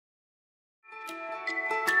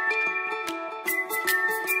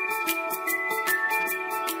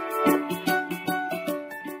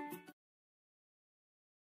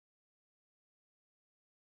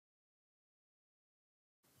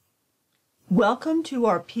Welcome to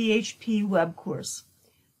our PHP web course.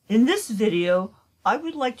 In this video, I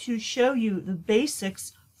would like to show you the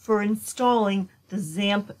basics for installing the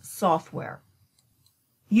Xampp software.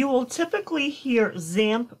 You will typically hear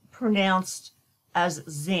Xampp pronounced as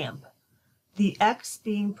Xampp, the X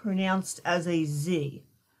being pronounced as a Z.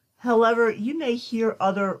 However, you may hear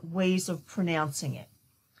other ways of pronouncing it.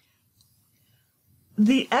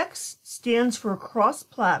 The X stands for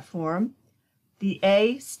cross-platform. The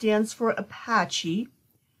A stands for Apache.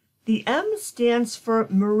 The M stands for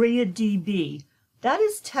MariaDB. That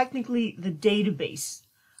is technically the database.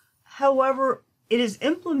 However, it is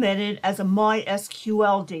implemented as a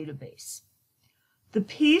MySQL database. The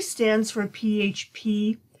P stands for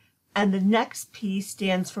PHP, and the next P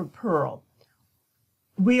stands for Perl.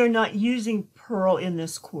 We are not using Perl in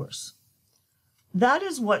this course. That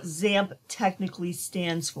is what Xampp technically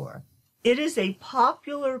stands for. It is a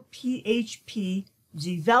popular PHP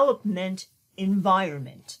development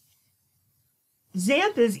environment.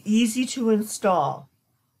 Xampp is easy to install.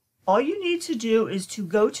 All you need to do is to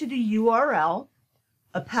go to the URL,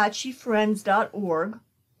 apachefriends.org,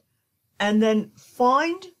 and then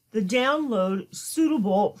find the download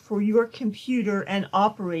suitable for your computer and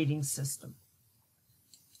operating system.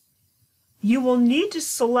 You will need to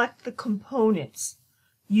select the components.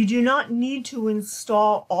 You do not need to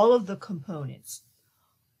install all of the components.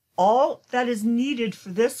 All that is needed for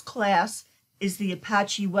this class is the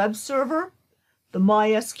Apache web server, the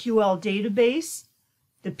MySQL database,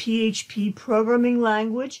 the PHP programming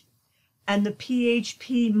language, and the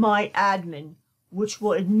PHP MyAdmin, which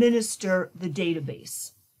will administer the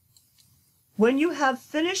database. When you have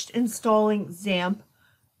finished installing Xampp,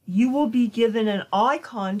 you will be given an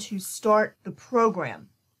icon to start the program.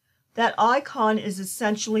 That icon is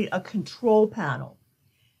essentially a control panel.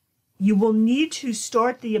 You will need to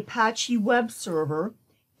start the Apache web server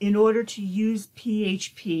in order to use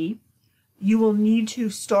PHP. You will need to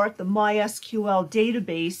start the MySQL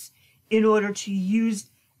database in order to use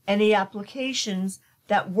any applications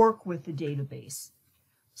that work with the database.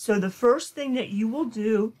 So the first thing that you will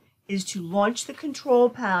do is to launch the control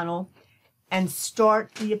panel and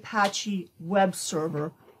start the Apache web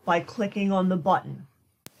server by clicking on the button.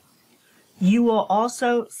 You will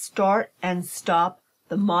also start and stop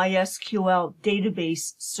the MySQL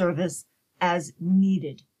database service as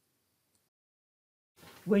needed.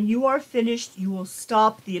 When you are finished, you will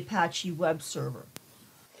stop the Apache web server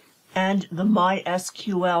and the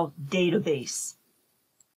MySQL database.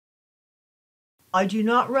 I do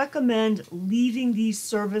not recommend leaving these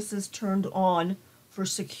services turned on for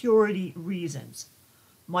security reasons.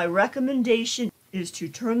 My recommendation is to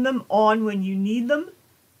turn them on when you need them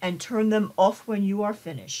and turn them off when you are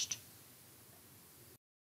finished.